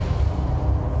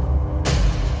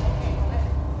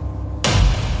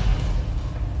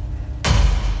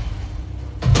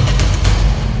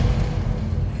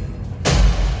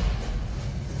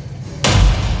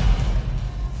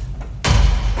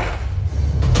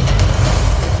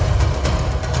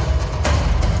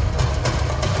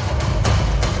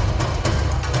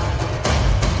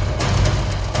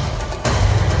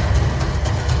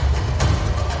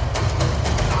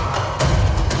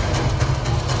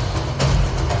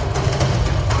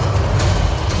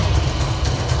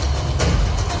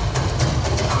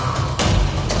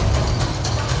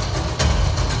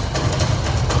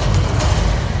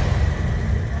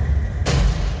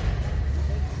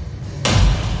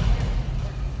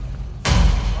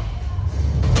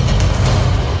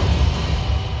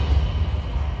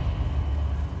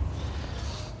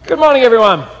Good morning,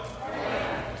 everyone.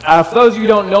 For those of you who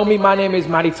don't know me, my name is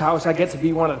Matty Taus. I get to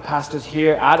be one of the pastors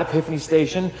here at Epiphany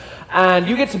Station, and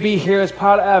you get to be here as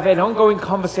part of an ongoing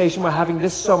conversation we're having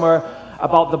this summer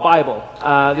about the Bible.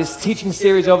 This teaching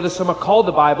series over the summer called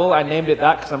The Bible, I named it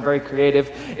that because I'm very creative,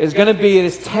 is going to be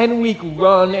this 10-week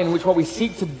run in which what we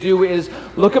seek to do is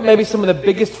look at maybe some of the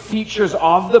biggest features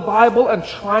of the Bible and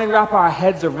try and wrap our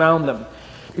heads around them.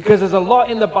 Because there's a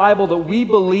lot in the Bible that we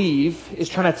believe is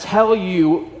trying to tell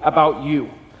you about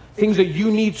you. Things that you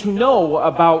need to know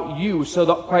about you so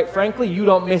that, quite frankly, you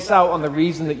don't miss out on the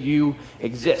reason that you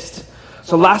exist.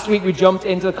 So last week we jumped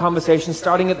into the conversation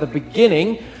starting at the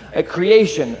beginning, at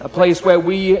creation, a place where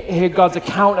we hear God's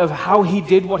account of how he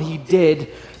did what he did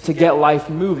to get life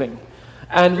moving.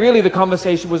 And really the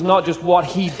conversation was not just what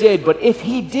he did, but if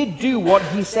he did do what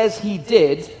he says he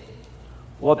did,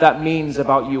 what that means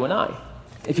about you and I.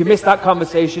 If you missed that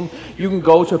conversation, you can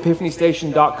go to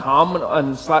epiphanystation.com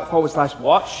and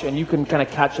 /watch, and you can kind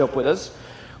of catch up with us.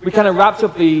 We kind of wrapped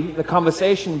up the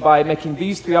conversation by making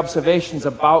these three observations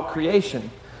about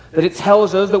creation. That it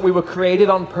tells us that we were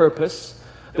created on purpose,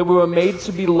 that we were made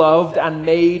to be loved and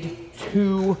made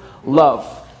to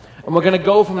love. And we're going to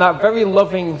go from that very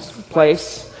loving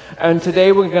place, and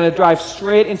today we're going to drive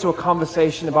straight into a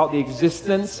conversation about the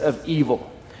existence of evil.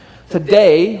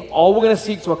 Today, all we're going to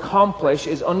seek to accomplish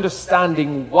is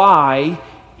understanding why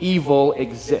evil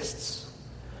exists.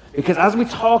 Because as we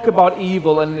talk about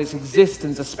evil and its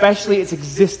existence, especially its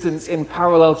existence in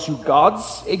parallel to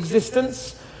God's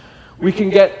existence, we can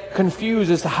get confused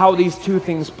as to how these two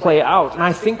things play out. And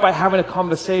I think by having a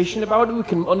conversation about it, we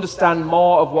can understand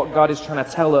more of what God is trying to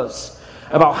tell us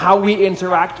about how we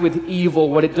interact with evil,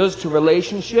 what it does to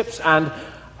relationships and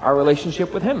our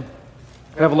relationship with Him.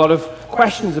 We have a lot of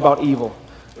questions about evil.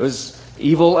 Was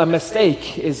evil a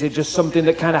mistake? Is it just something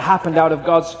that kind of happened out of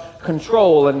God's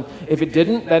control? And if it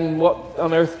didn't, then what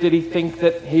on earth did he think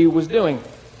that he was doing?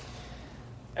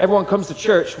 Everyone comes to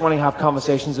church wanting to have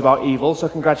conversations about evil, so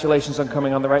congratulations on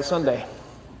coming on the right Sunday.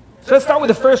 So let's start with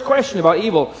the first question about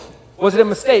evil. Was it a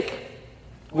mistake?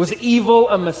 Was evil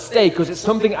a mistake? Was it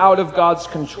something out of God's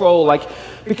control?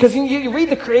 Because you read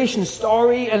the creation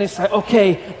story and it's like,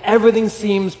 okay, everything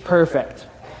seems perfect.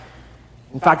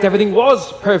 In fact, everything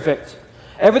was perfect.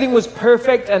 Everything was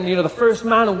perfect, and the first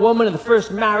man and woman and the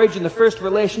first marriage and the first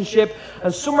relationship,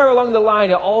 and somewhere along the line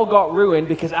it all got ruined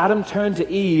because Adam turned to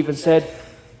Eve and said,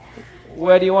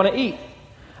 where do you want to eat?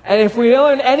 And if we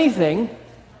learn anything,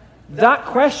 that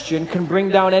question can bring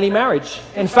down any marriage.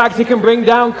 In fact, it can bring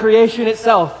down creation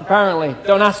itself, apparently.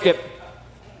 Don't ask it.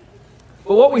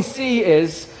 But what we see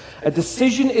is a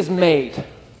decision is made,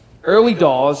 early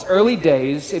doors, early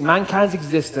days in mankind's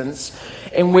existence,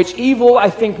 in which evil, I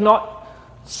think, not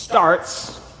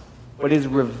starts, but is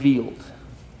revealed.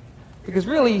 Because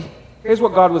really, here's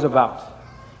what God was about.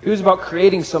 He was about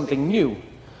creating something new.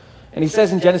 And he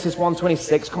says in Genesis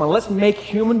 1:26, come on, let's make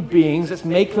human beings, let's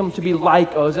make them to be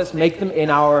like us, let's make them in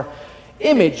our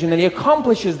image. And then he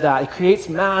accomplishes that. He creates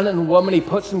man and woman, he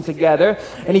puts them together,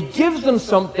 and he gives them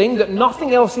something that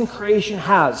nothing else in creation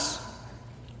has.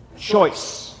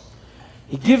 Choice.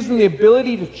 He gives them the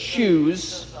ability to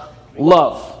choose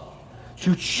love.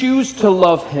 To choose to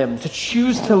love him, to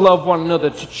choose to love one another,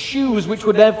 to choose which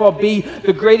would therefore be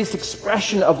the greatest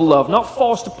expression of love, not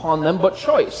forced upon them, but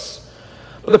choice.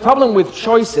 But the problem with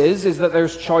choices is that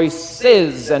there's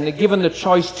choices, and given the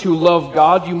choice to love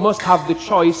God, you must have the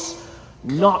choice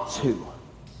not to.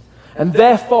 And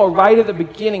therefore, right at the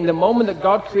beginning, the moment that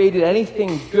God created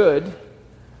anything good,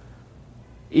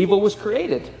 evil was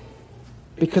created.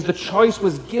 Because the choice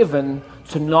was given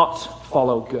to not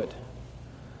follow good.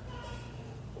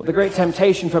 Well, the great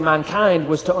temptation for mankind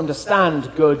was to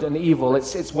understand good and evil.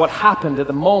 It's what happened at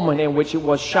the moment in which it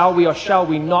was, shall we or shall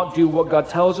we not do what God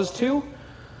tells us to?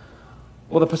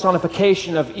 Well, the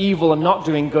personification of evil and not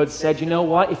doing good said, you know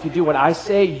what? If you do what I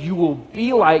say, you will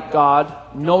be like God,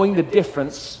 knowing the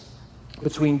difference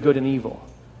between good and evil.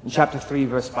 In chapter 3,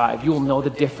 verse 5, you will know the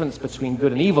difference between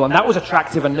good and evil. And that was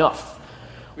attractive enough.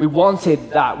 We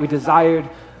wanted that. We desired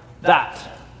that.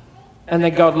 And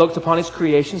then God looked upon his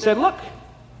creation and said, look,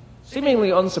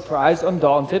 seemingly unsurprised,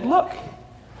 undaunted, look.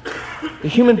 The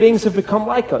human beings have become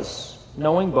like us,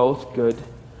 knowing both good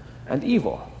and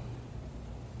evil.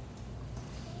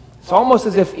 It's almost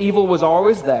as if evil was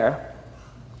always there,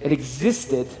 it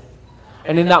existed,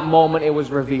 and in that moment it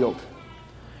was revealed.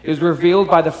 It was revealed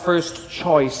by the first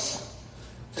choice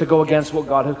to go against what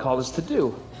God had called us to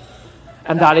do.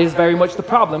 And that is very much the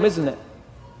problem, isn't it?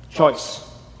 Choice.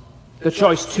 The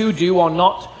choice to do or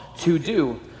not to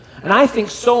do. And I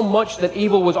think so much that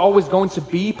evil was always going to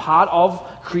be part of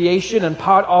creation and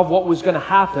part of what was going to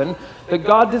happen, that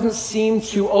God doesn't seem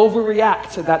to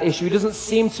overreact to that issue. He doesn't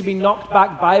seem to be knocked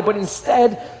back by it, but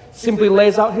instead simply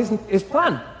lays out his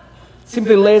plan.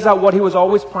 Simply lays out what he was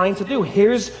always planning to do.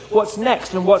 Here's what's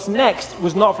next. And what's next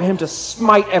was not for him to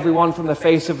smite everyone from the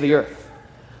face of the earth.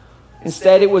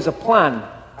 Instead, it was a plan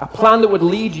that would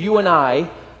lead you and I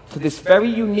to this very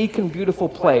unique and beautiful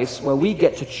place where we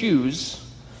get to choose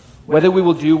whether we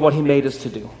will do what he made us to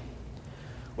do.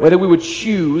 Whether we would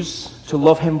choose to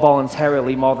love him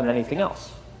voluntarily more than anything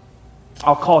else.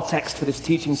 Our core text for this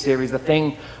teaching series, the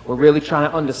thing we're really trying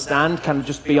to understand, kind of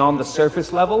just beyond the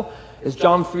surface level, is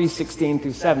John 3:16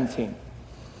 through 17.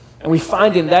 And we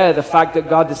find in there the fact that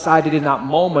God decided in that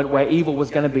moment where evil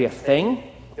was going to be a thing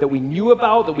that we knew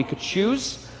about, that we could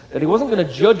choose, that he wasn't going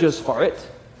to judge us for it,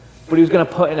 but he was going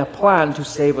to put in a plan to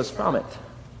save us from it.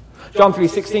 John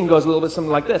 3:16 goes a little bit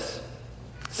something like this.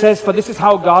 It says, "For this is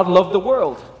how God loved the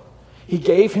world. He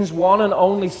gave his one and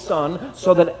only Son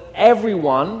so that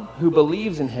everyone who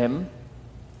believes in him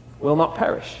will not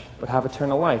perish, but have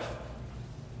eternal life."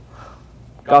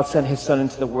 God sent his Son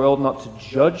into the world not to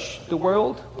judge the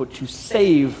world, but to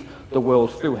save the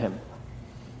world through him.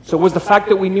 So was the fact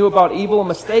that we knew about evil a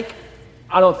mistake?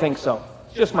 I don't think so.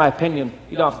 It's just my opinion.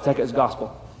 You don't have to take it as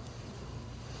gospel.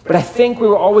 But I think we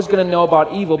were always going to know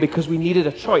about evil because we needed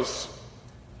a choice.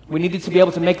 We needed to be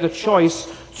able to make the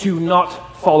choice to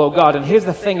not follow God. And here's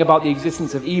the thing about the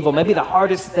existence of evil, maybe the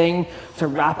hardest thing to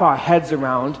wrap our heads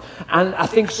around. And I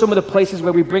think some of the places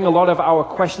where we bring a lot of our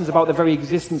questions about the very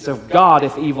existence of God,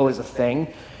 if evil is a thing,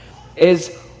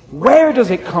 is where does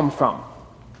it come from?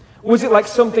 Was it like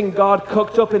something God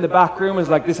cooked up in the back room and was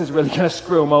like, this is really going to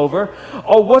screw him over?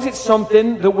 Or was it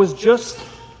something that was just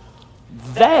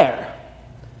there?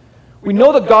 We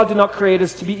know that God did not create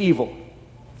us to be evil.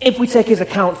 If we take his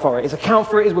account for it. His account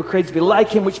for it is we're created to be like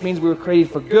him, which means we were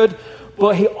created for good.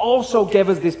 But he also gave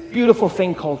us this beautiful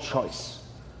thing called choice.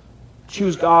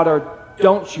 Choose God or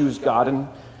don't choose God. And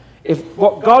if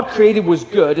what God created was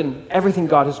good, and everything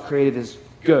God has created is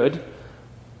good,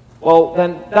 well,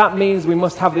 then that means we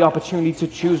must have the opportunity to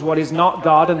choose what is not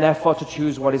God and therefore to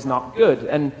choose what is not good.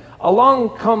 And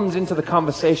along comes into the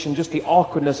conversation just the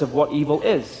awkwardness of what evil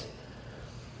is.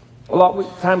 A lot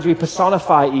of times we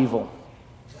personify evil.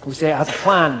 We say it has a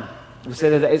plan. We say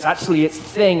that it's actually its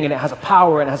thing and it has a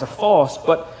power and it has a force.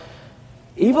 But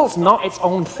evil's not its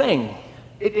own thing.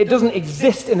 It doesn't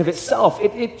exist in of itself.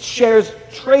 It shares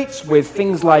traits with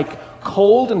things like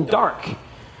cold and dark.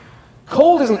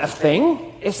 Cold isn't a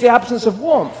thing. It's the absence of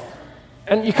warmth.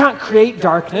 And you can't create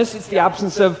darkness. It's the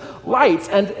absence of light.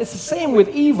 And it's the same with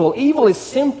evil. Evil is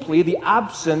simply the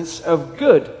absence of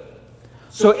good.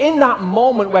 So in that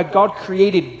moment where God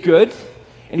created good,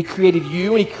 and he created you,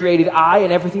 and he created I,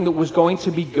 and everything that was going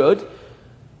to be good,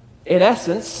 in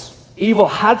essence, evil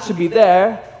had to be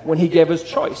there when he gave us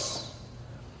choice.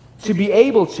 To be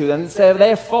able to. And so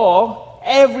therefore,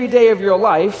 every day of your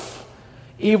life,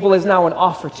 evil is now an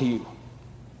offer to you.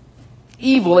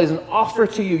 Evil is an offer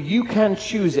to you. You can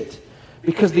choose it.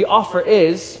 Because the offer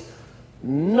is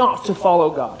not to follow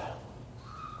God.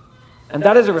 And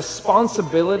that is a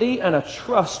responsibility and a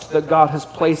trust that God has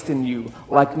placed in you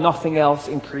like nothing else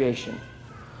in creation.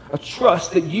 A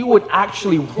trust that you would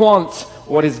actually want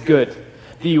what is good.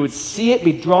 That you would see it,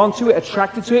 be drawn to it,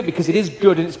 attracted to it because it is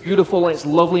good and it's beautiful and it's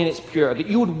lovely and it's pure. That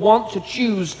you would want to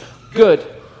choose good.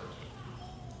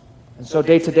 And so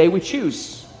day to day we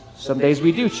choose. Some days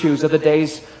we do choose, other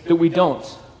days that we don't.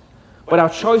 But our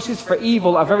choices for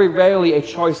evil are very rarely a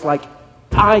choice like,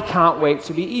 I can't wait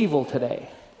to be evil today.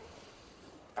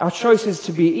 Our choices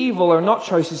to be evil are not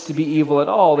choices to be evil at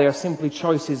all. They are simply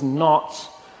choices not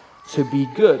to be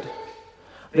good.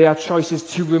 They are choices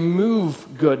to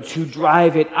remove good, to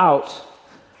drive it out,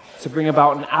 to bring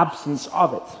about an absence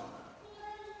of it.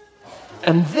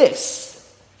 And this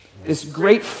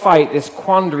great fight, this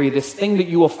quandary, this thing that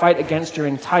you will fight against your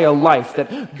entire life,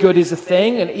 that good is a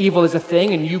thing and evil is a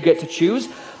thing and you get to choose,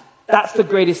 that's the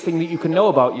greatest thing that you can know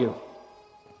about you.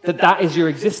 That is your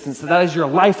existence, that is your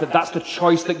life, that's the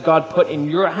choice that God put in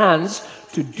your hands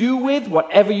to do with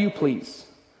whatever you please.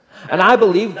 And I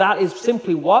believe that is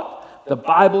simply what the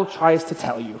Bible tries to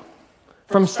tell you.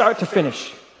 From start to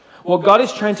finish. What God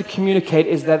is trying to communicate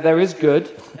is that there is good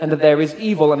and that there is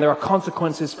evil and there are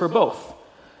consequences for both.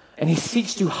 And he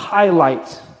seeks to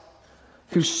highlight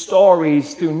through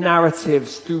stories, through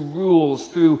narratives, through rules,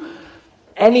 through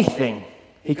anything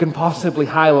he can possibly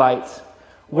highlight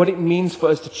what it means for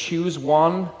us to choose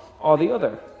one or the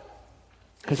other.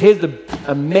 Because here's the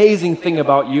amazing thing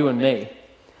about you and me.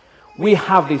 We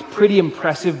have these pretty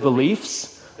impressive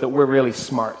beliefs that we're really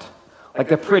smart. Like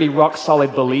they're pretty rock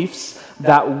solid beliefs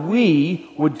that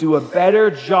we would do a better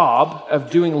job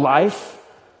of doing life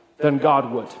than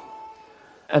God would.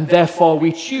 And therefore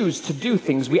we choose to do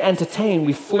things, we entertain,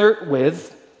 we flirt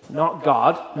with, not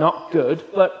God, not good,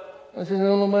 but this is a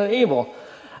little bit evil.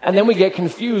 And then we get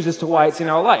confused as to why it's in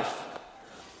our life.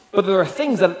 But there are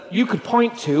things that you could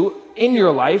point to in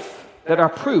your life that are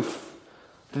proof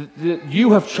that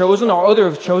you have chosen or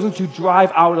others have chosen to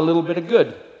drive out a little bit of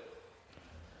good.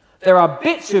 There are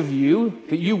bits of you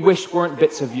that you wish weren't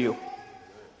bits of you.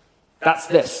 That's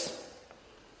this.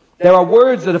 There are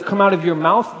words that have come out of your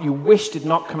mouth you wish did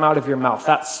not come out of your mouth.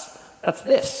 That's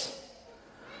this.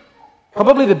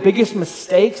 Probably the biggest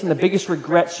mistakes and the biggest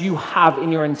regrets you have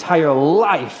in your entire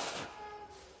life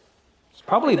is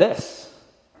probably this.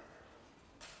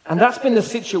 And that's been the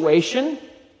situation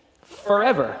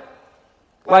forever.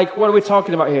 Like, what are we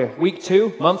talking about here? Week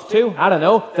 2? Month 2? I don't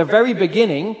know. The very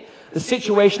beginning, the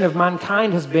situation of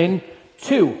mankind has been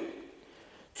two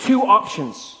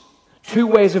options. 2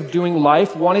 ways of doing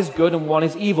life. One is good and one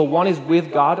is evil. One is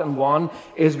with God and one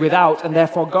is without. And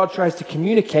therefore God tries to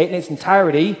communicate in its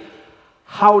entirety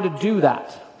how to do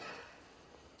that.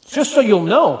 Just so you'll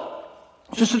know.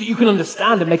 Just so that you can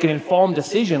understand and make an informed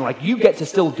decision. Like, you get to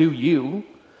still do you.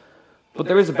 But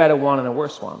there is a better one and a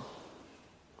worse one.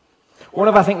 One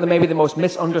of, I think, maybe the most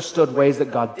misunderstood ways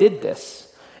that God did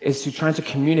this is to try to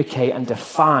communicate and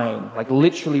define, like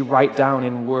literally write down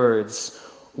in words,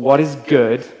 what is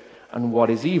good and what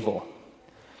is evil.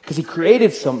 Because he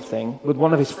created something with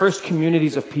one of his first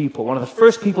communities of people, one of the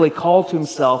first people he called to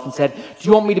himself and said, do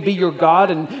you want me to be your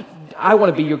God? And I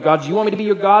want to be your God. Do you want me to be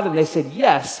your God? And they said,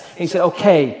 yes. And he said,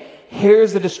 okay,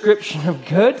 here's the description of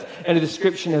good and a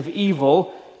description of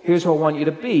evil. Here's who I want you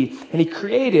to be. And he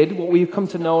created what we've come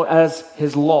to know as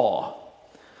his law.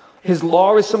 His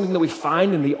law is something that we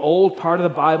find in the old part of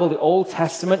the Bible, the Old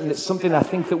Testament, and it's something I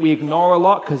think that we ignore a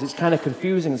lot because it's kind of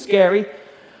confusing and scary.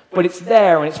 But it's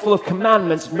there, and it's full of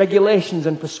commandments and regulations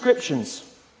and prescriptions.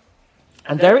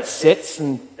 And there it sits,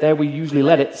 and there we usually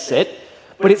let it sit.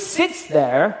 But it sits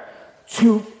there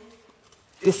to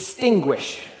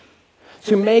distinguish,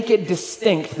 to make it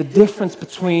distinct, the difference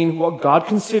between what God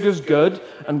considers good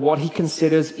and what he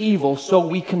considers evil, so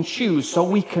we can choose, so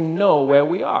we can know where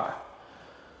we are.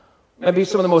 Maybe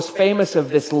some of the most famous of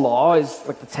this law is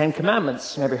like the 10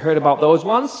 Commandments. Maybe heard about those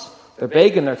ones? They're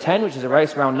big and they're 10, which is a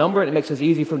nice round number, and it makes it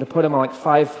easy for them to put them on like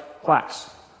 5 plaques,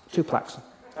 2 plaques,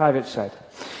 5 each side.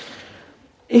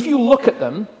 If you look at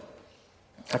them,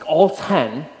 like all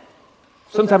 10,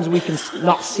 sometimes we can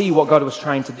not see what God was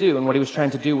trying to do, and what he was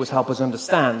trying to do was help us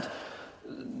understand.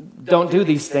 Don't do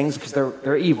these things because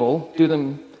they're evil.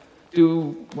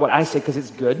 Do what I say because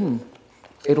it's good, and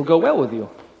it'll go well with you.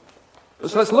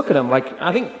 So let's look at them. Like,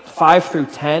 I think 5 through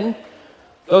 10,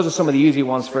 those are some of the easy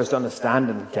ones for us to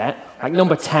understand and get. Like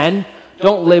number 10,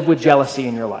 don't live with jealousy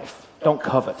in your life. Don't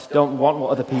covet. Don't want what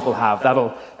other people have.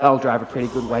 That'll drive a pretty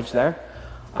good wedge there.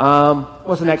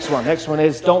 What's the next one? Next one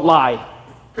is don't lie.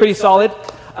 Pretty solid.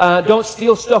 Don't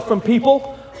steal stuff from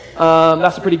people.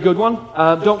 That's a pretty good one.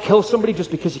 Don't kill somebody just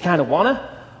because you kind of want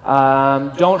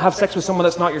to. Don't have sex with someone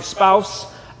that's not your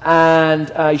spouse.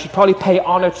 And you should probably pay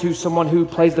honor to someone who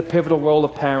plays the pivotal role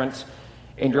of parent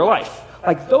in your life.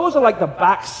 Like, those are like the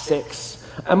back 6.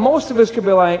 And most of us could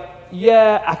be like,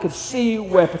 yeah, I could see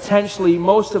where potentially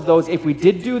most of those, if we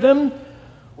did do them,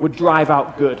 would drive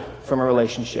out good from a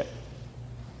relationship.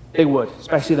 They would,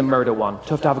 especially the murder one.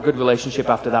 Tough to have a good relationship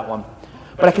after that one.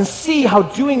 But I can see how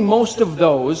doing most of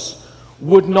those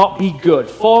would not be good.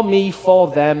 For me, for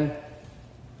them,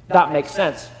 that makes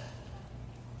sense.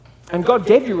 And God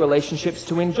gave you relationships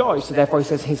to enjoy, so therefore he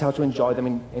says here's how to enjoy them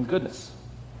in goodness.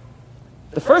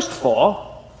 The first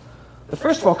four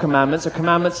commandments are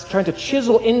commandments trying to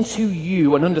chisel into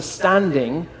you an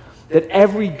understanding that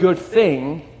every good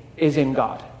thing is in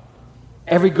God.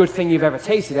 Every good thing you've ever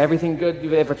tasted, everything good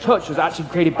you've ever touched was actually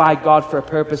created by God for a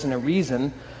purpose and a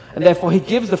reason. And therefore he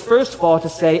gives the first 4 to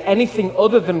say anything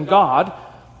other than God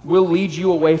will lead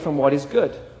you away from what is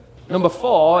good. Number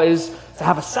 4 is to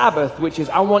have a Sabbath, which is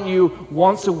I want you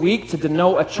once a week to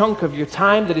denote a chunk of your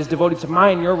time that is devoted to my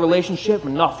and your relationship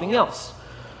and nothing else.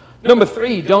 Number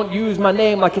 3, don't use my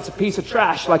name like it's a piece of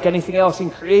trash, like anything else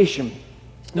in creation.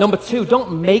 Number 2,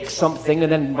 don't make something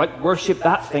and then worship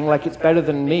that thing like it's better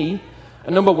than me.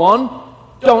 And number 1,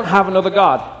 don't have another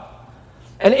God.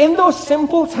 And in those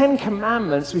simple 10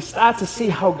 commandments, we start to see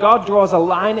how God draws a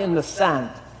line in the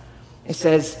sand. He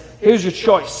says, here's your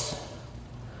choice.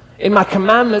 In my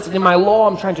commandments and in my law,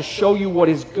 I'm trying to show you what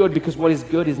is good, because what is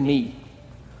good is me.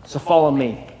 So follow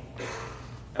me.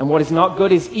 And what is not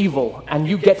good is evil, and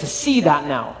you get to see that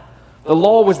now. The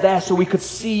law was there so we could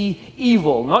see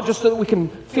evil, not just so that we can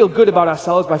feel good about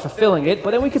ourselves by fulfilling it, but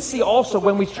then we could see also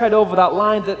when we tread over that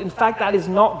line that in fact that is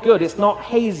not good, it's not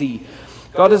hazy.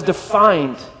 God has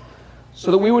defined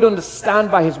so that we would understand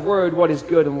by his word what is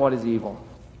good and what is evil.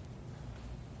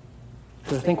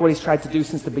 Because I think what he's tried to do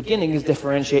since the beginning is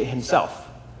differentiate himself.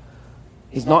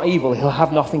 He's not evil, he'll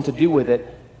have nothing to do with it,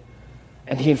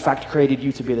 and he in fact created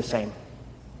you to be the same.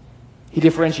 He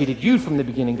differentiated you from the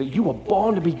beginning, that you were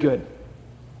born to be good,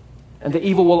 and that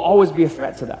evil will always be a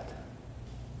threat to that.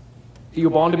 You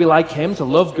were born to be like him, to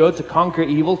love good, to conquer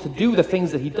evil, to do the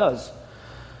things that he does.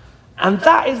 And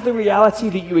that is the reality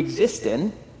that you exist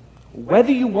in,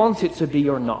 whether you want it to be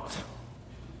or not.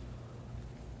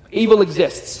 Evil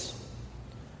exists,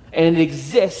 and it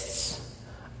exists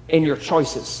in your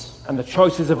choices and the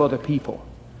choices of other people.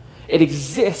 It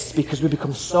exists because we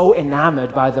become so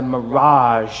enamored by the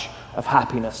mirage of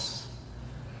happiness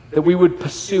that we would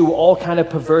pursue all kind of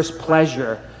perverse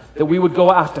pleasure, that we would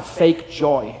go after fake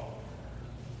joy.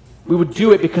 We would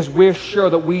do it because we're sure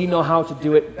that we know how to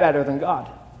do it better than God.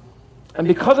 And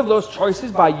because of those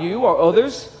choices by you or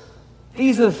others,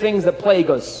 these are the things that plague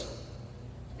us.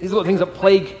 These are the things that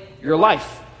plague your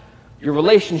life, your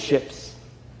relationships.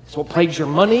 It's what plagues your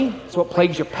money. It's what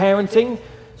plagues your parenting.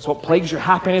 It's what plagues your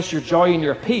happiness, your joy, and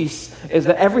your peace, is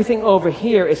that everything over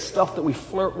here is stuff that we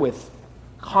flirt with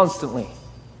constantly.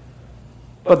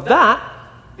 But that,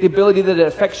 the ability that it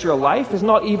affects your life, is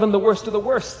not even the worst of the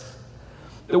worst.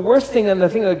 The worst thing, and the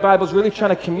thing that the Bible's really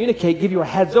trying to communicate, give you a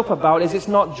heads up about, is it's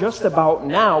not just about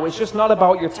now. It's just not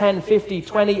about your 10, 50,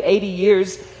 20, 80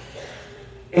 years.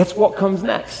 It's what comes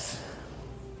next.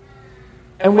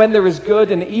 And when there is good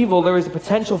and evil, there is a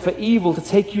potential for evil to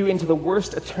take you into the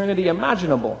worst eternity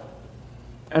imaginable,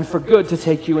 and for good to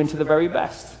take you into the very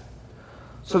best.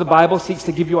 So the Bible seeks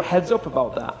to give you a heads up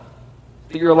about that.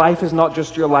 That your life is not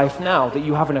just your life now, that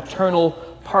you have an eternal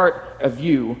part of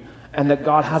you, and that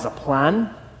God has a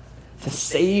plan to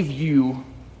save you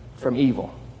from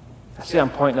evil. I see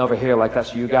I'm pointing over here like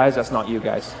that's you guys. That's not you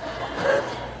guys.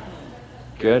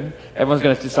 Good. Everyone's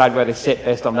going to decide where they sit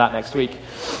based on that next week.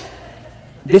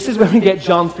 This is where we get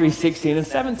John 3:16 and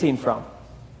 17 from.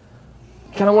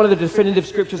 Kind of one of the definitive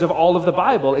scriptures of all of the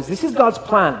Bible is this is God's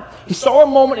plan. He saw a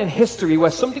moment in history where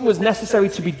something was necessary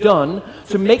to be done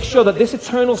to make sure that this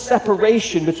eternal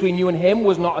separation between you and him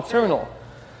was not eternal.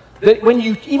 That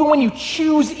even when you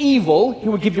choose evil, he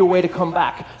would give you a way to come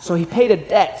back. So he paid a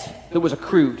debt that was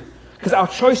accrued. Because our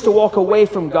choice to walk away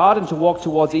from God and to walk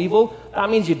towards evil, that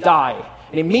means you die.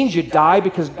 And it means you die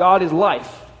because God is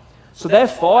life. So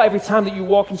therefore, every time that you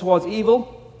walk in towards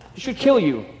evil, it should kill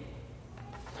you.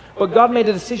 But God made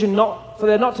a decision for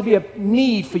there not to be a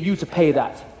need for you to pay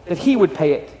that he would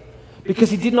pay it.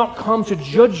 Because he did not come to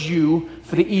judge you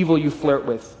for the evil you flirt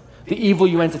with, the evil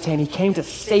you entertain. He came to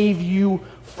save you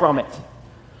from it.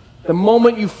 The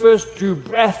moment you first drew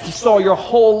breath, he saw your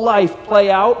whole life play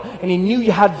out, and he knew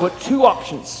you had but two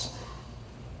options.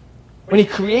 When he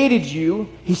created you,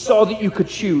 he saw that you could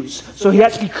choose. So he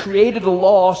actually created a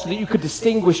law so that you could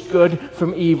distinguish good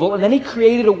from evil. And then he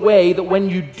created a way that when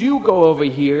you do go over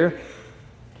here,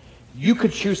 you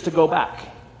could choose to go back.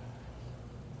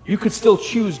 You could still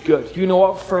choose good. You know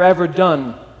what? Forever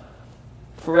done.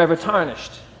 Forever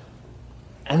tarnished.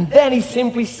 And then he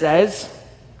simply says,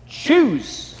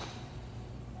 choose.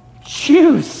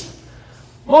 Choose.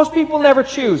 Most people never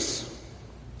choose.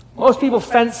 Most people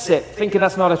fence sit, thinking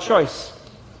that's not a choice.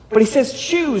 But he says,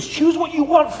 choose. Choose what you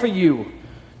want for you.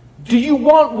 Do you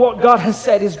want what God has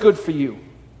said is good for you?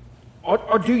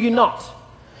 Or do you not?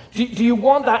 Do you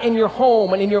want that in your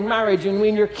home and in your marriage and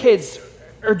in your kids?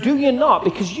 Or do you not?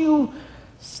 Because you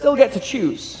still get to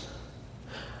choose.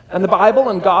 And the Bible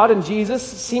and God and Jesus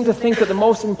seem to think that the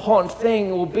most important thing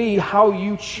will be how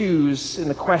you choose in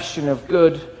the question of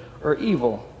good or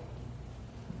evil.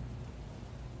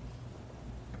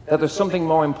 That there's something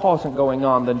more important going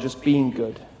on than just being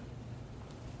good.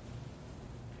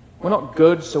 We're not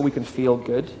good so we can feel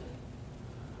good.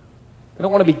 We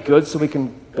don't want to be good so we can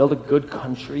build a good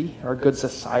country or a good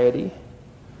society.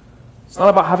 It's not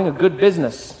about having a good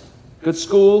business, good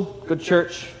school, good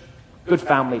church, good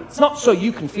family. It's not so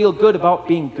you can feel good about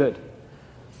being good.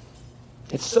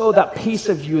 It's so that piece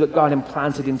of you that God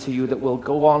implanted into you that will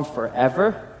go on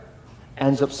forever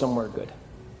ends up somewhere good.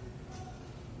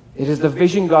 It is the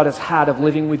vision God has had of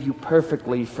living with you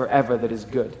perfectly forever that is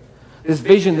good. This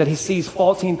vision that he sees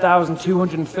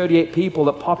 14,238 people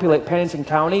that populate Pennington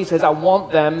County. He says, I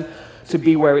want them to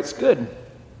be where it's good.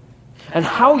 And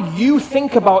how you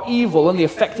think about evil and the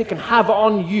effect it can have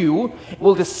on you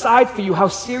will decide for you how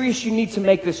serious you need to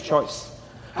make this choice.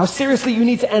 How seriously you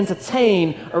need to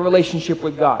entertain a relationship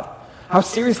with God. how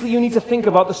seriously you need to think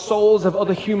about the souls of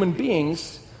other human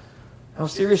beings, how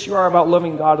serious you are about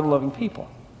loving God and loving people.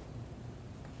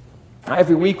 Now,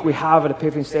 every week we have at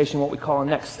Epiphany Station what we call a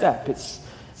next step. It's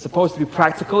supposed to be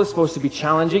practical, it's supposed to be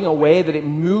challenging, a way that it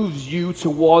moves you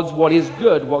towards what is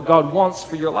good, what God wants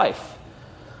for your life.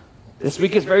 This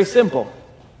week is very simple.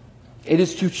 It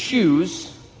is to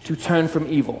choose to turn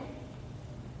from evil.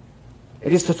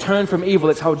 It is to turn from evil.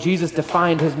 It's how Jesus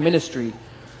defined his ministry.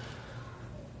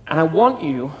 And I want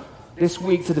you this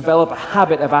week to develop a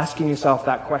habit of asking yourself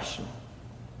that question.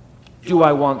 Do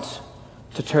I want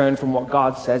to turn from what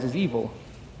God says is evil?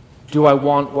 Do I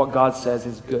want what God says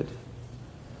is good?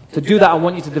 To do that, I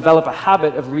want you to develop a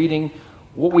habit of reading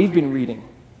what we've been reading.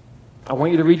 I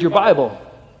want you to read your Bible.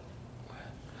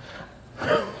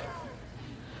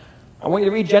 I want you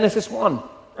to read Genesis 1,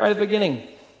 right at the beginning.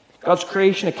 God's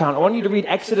creation account. I want you to read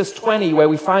Exodus 20, where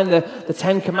we find the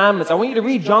 10 Commandments. I want you to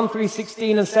read John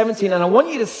 3:16 and 17, and I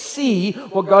want you to see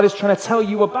what God is trying to tell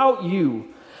you about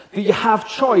you. That you have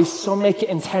choice, so make it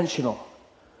intentional.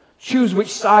 Choose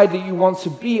which side that you want to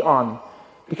be on,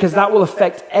 because that will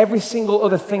affect every single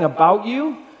other thing about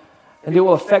you, and it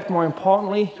will affect, more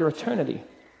importantly, your eternity.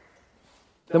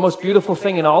 The most beautiful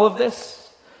thing in all of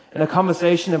this, in a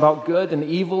conversation about good and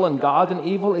evil and God and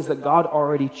evil, is that God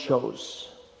already chose.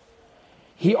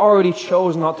 He already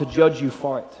chose not to judge you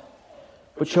for it,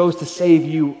 but chose to save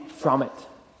you from it.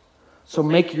 So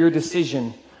make your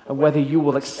decision of whether you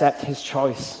will accept his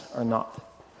choice or not.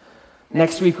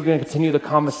 Next week, we're going to continue the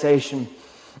conversation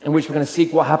in which we're going to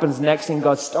seek what happens next in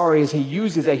God's story as he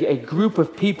uses a group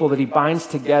of people that he binds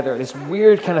together. This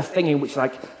weird kind of thing in which,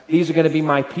 like, these are going to be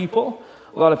my people.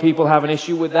 A lot of people have an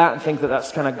issue with that and think that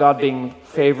that's kind of God being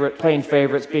playing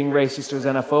favorites, being racist or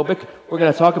xenophobic. We're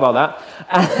going to talk about that.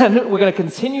 And we're going to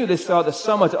continue this throughout the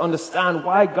summer to understand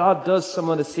why God does some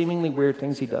of the seemingly weird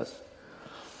things he does.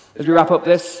 As we wrap up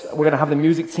this, we're going to have the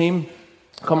music team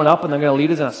coming up, and they're going to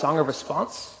lead us in a song of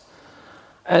response.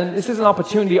 And this is an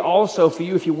opportunity also for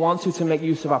you, if you want to make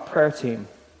use of our prayer team.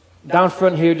 Down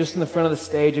front here, just in the front of the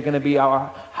stage, are going to be our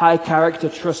high character,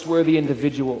 trustworthy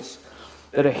individuals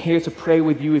that are here to pray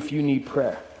with you if you need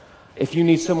prayer. If you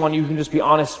need someone you can just be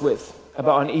honest with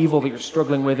about an evil that you're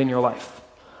struggling with in your life.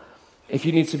 If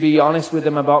you need to be honest with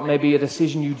them about maybe a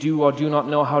decision you do or do not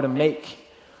know how to make,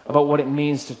 about what it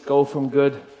means to go from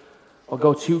good or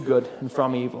go to good and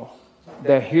from evil.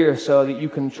 They're here so that you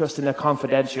can trust in their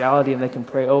confidentiality and they can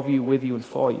pray over you, with you, and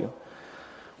for you.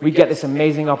 We get this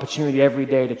amazing opportunity every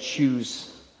day to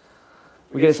choose.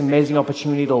 We get this amazing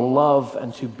opportunity to love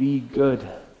and to be good.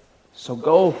 So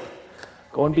go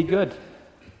and be good.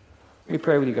 Let me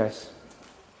pray with you guys.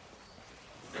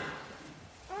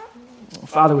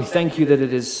 Father, we thank you that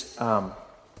it is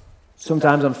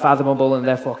sometimes unfathomable and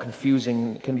therefore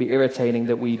confusing. It can be irritating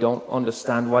that we don't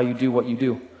understand why you do what you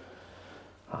do.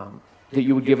 That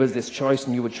you would give us this choice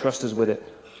and you would trust us with it.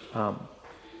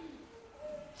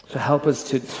 So help us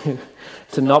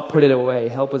to not put it away.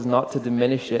 Help us not to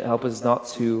diminish it. Help us not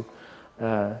to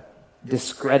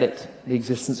discredit the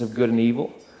existence of good and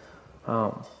evil.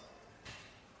 But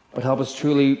help us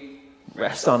truly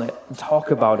rest on it and talk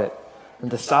about it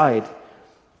and decide,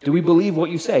 do we believe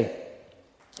what you say?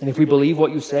 And if we believe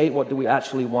what you say, what do we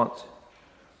actually want?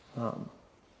 God,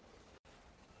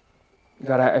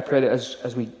 I pray that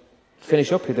as we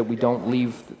finish up here, that we don't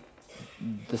leave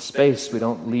the space, we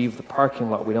don't leave the parking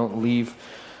lot, we don't leave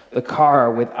the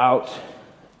car without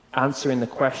answering the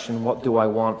question, what do I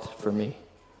want for me?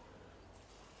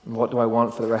 And what do I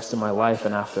want for the rest of my life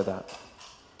and after that?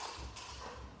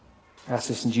 I ask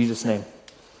this in Jesus' name.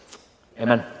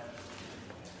 Amen.